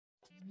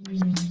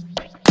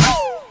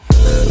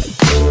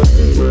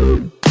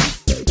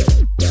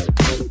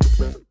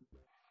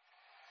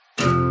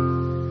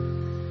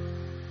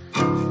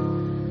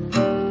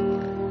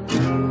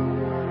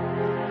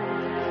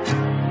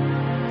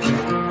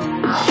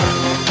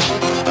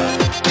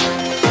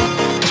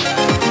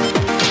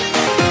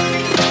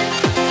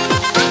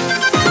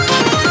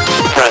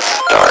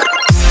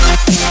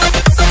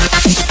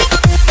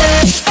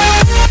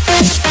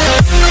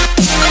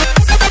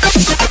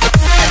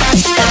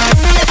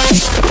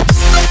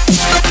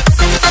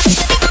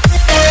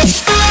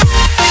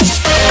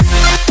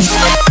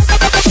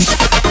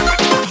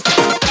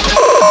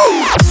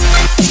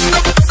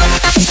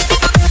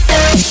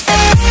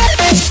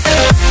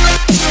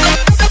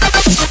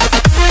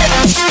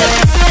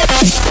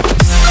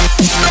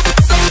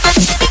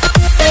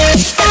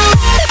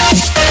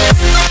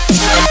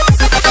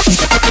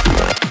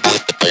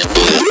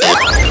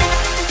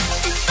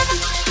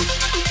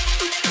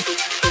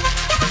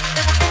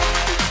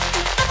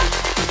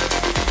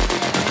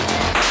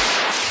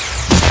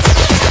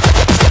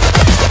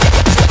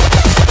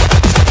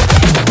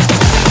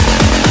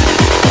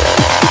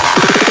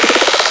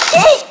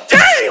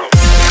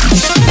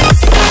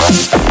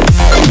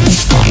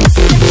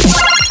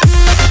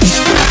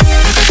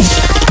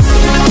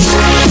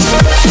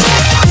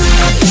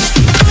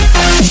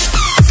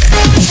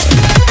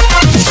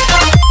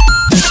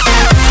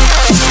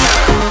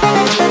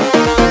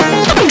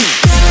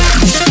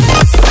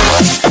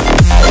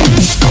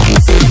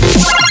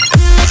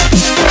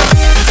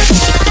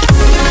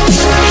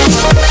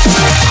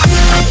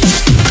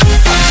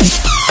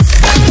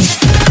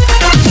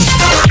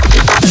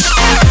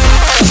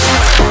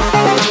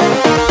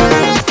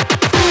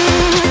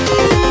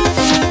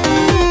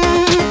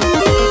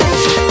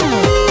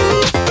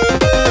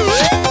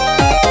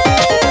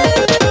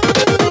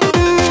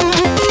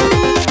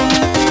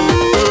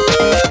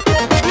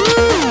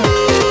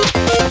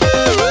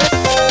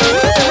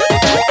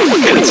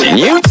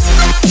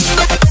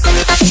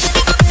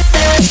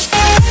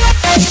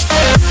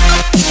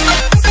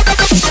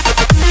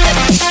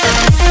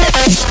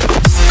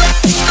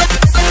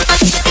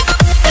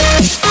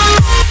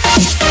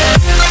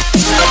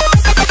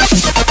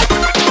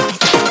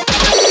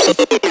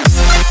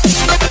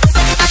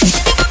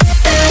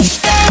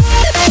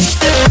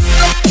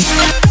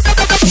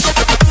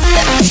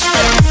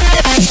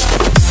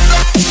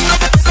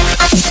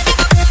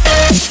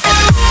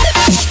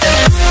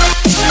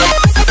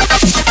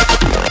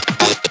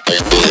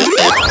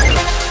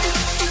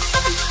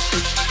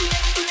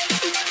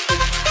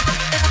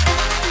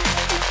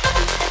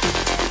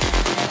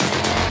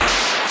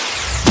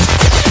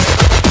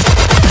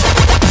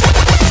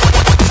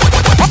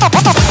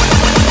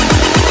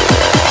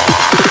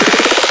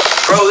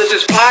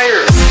This is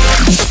fire!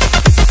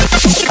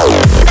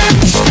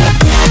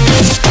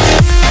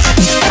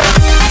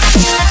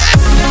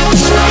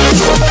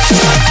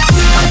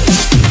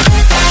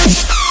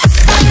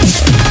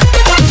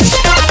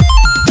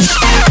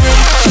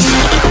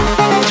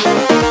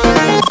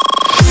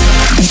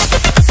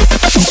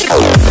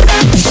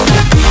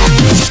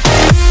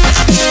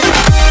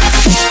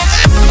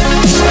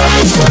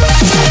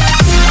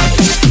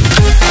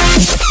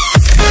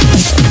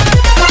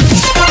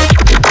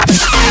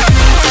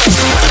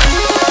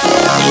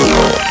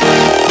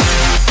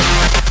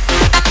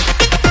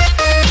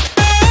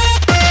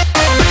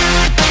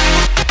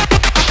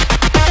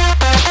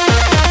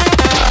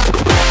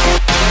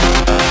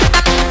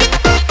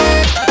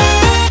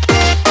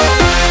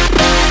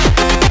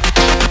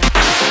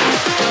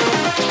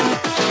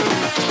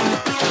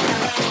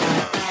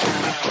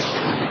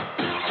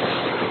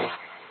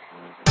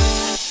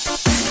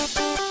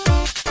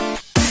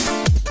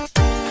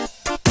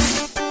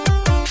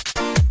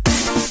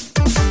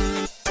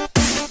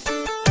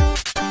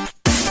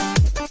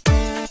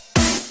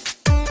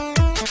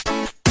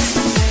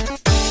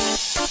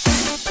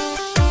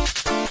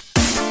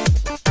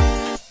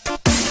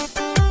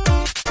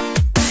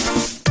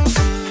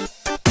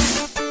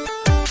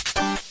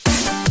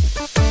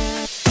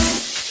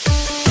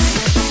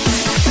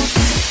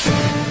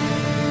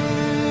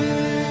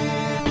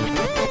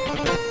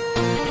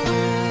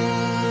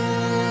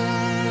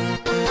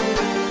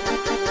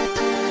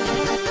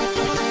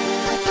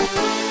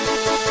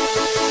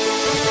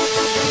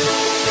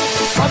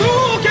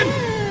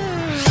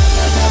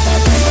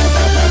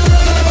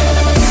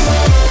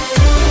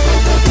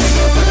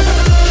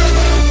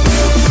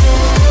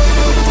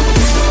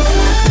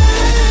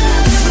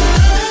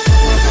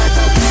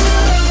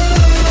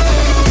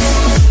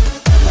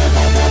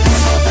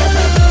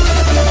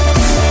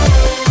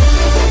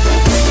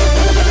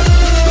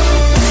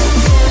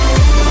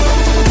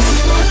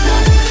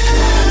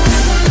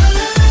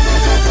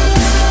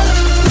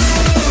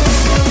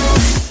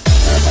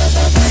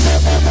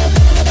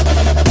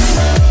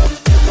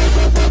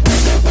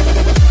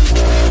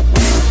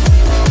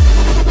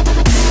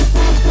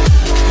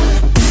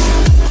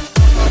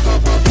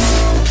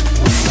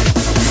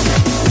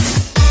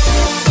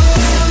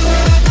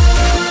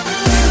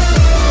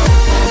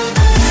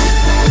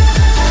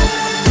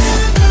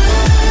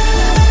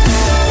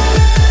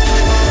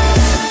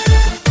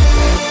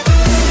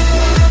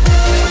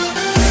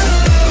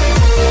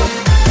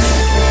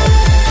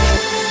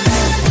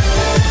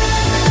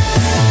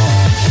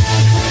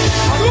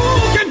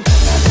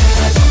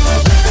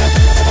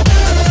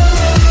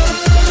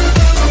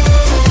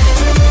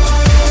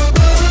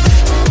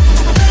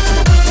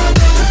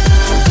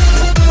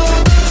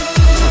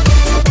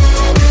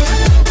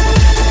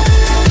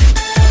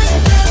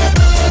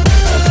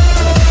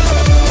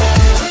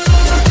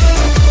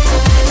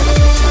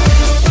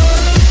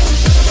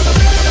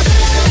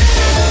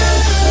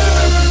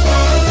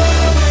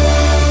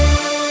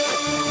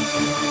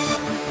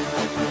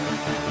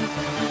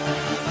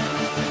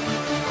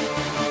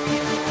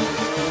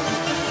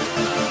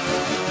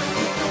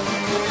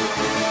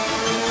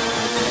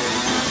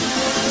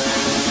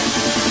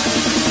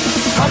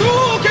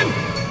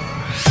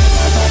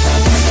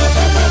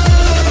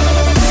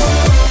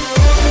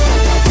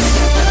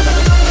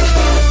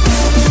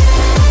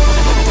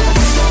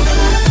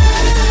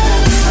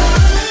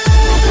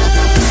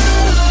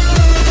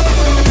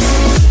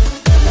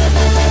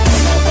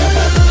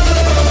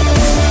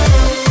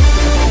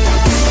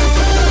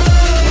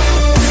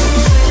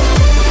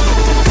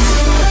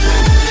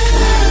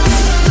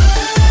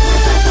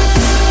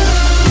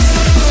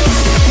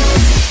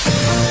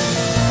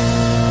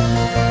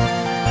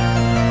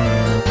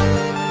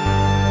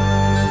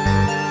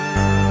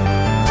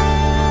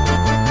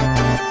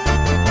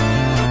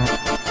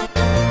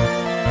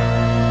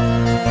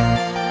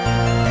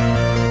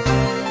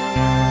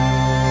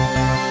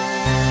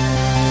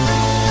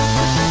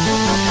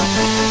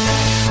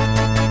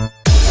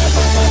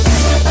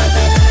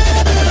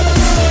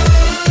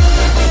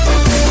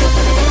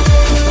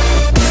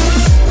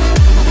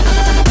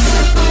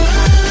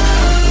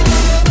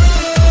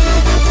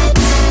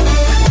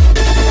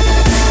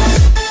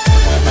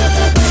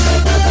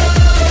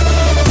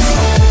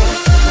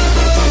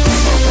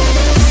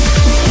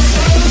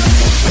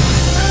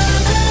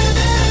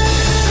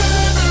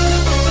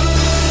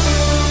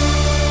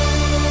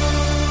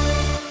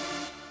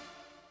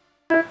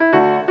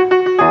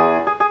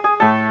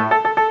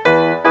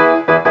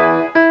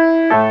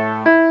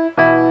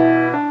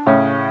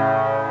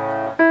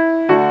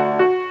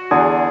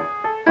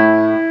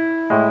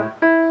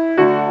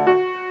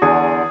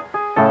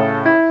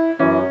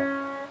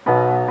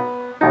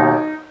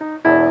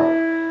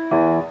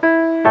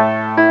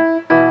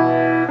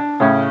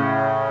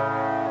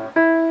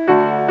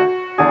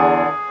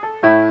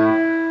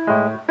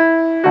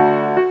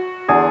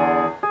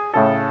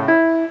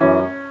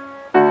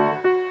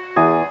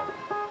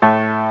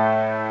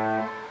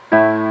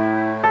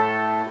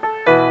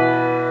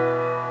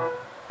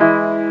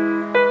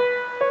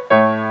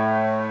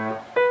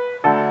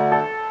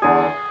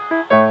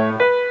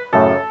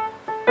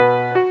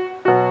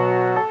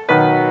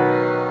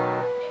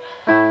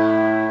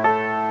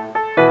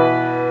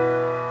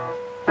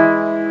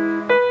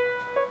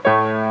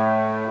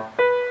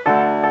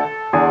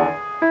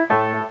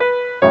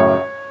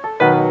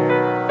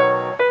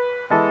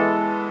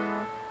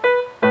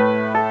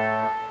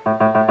 Raise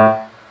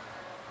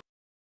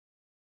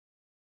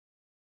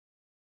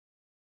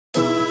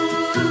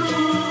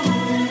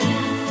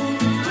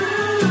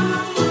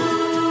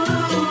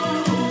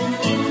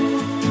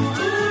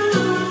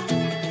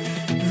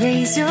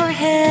your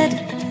head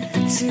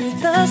to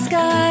the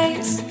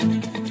skies.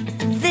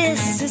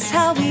 This is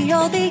how we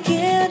all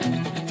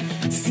begin.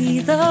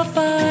 See the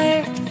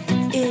fire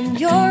in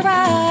your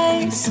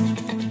eyes.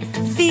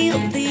 Feel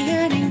the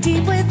yearning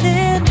deep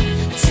within.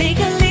 Take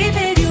a leap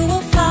and you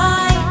will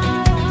fly.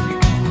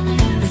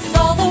 With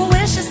all the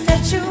wishes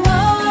that you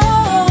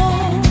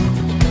own,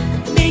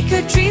 make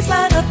your dreams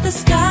light up the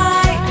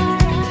sky.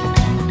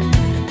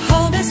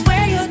 Home is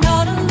where you're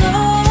not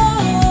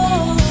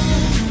alone,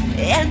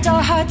 and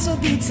our hearts will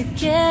be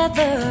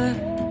together,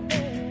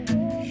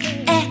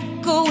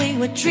 echoing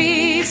what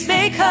dreams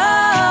may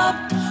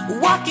come.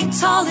 Walking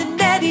tall in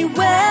any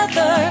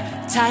weather.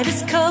 Time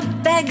has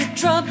come, bang the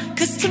drum,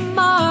 'cause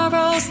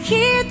tomorrow's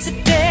here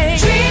today.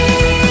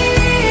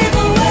 Dream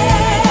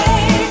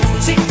away,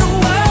 take the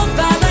world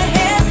by the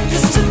hand,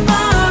 'cause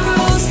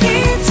tomorrow's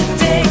here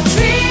today.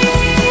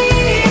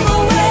 Dream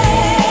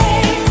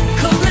away,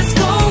 come let's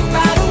go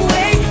right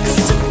away,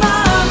 'cause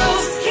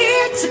tomorrow's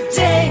here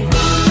today.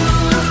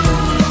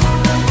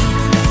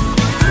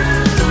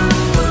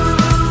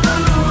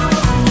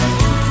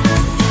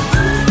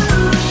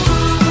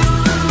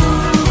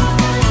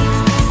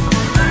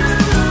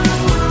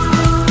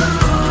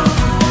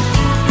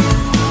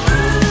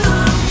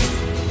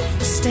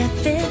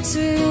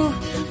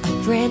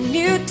 Brand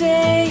new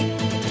day.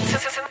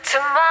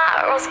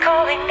 Tomorrow's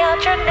calling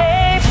out your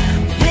name.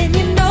 When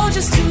you know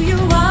just who you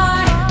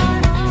are,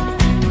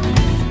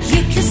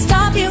 you can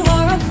stop, you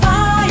are on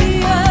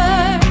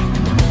fire.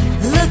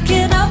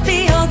 Looking up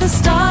beyond the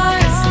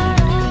stars,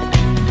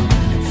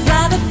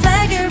 fly the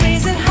flag and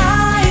raise it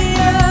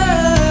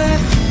higher,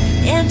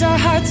 and our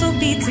hearts will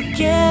be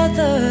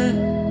together,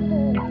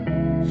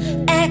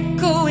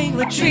 echoing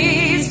what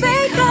dreams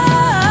make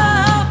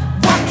up.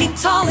 Walking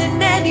tall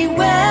in any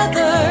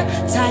weather.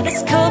 Time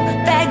has come,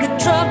 bang the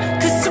drum,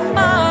 'cause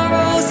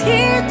tomorrow's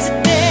here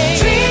today.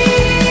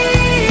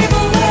 Dream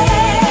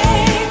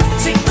away,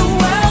 take the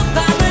world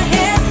by the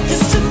hand,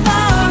 'cause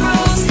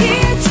tomorrow's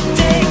here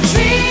today.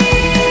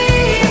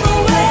 Dream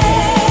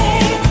away,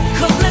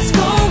 come let's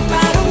go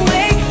right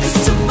away, 'cause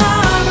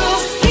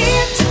tomorrow's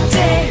here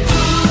today.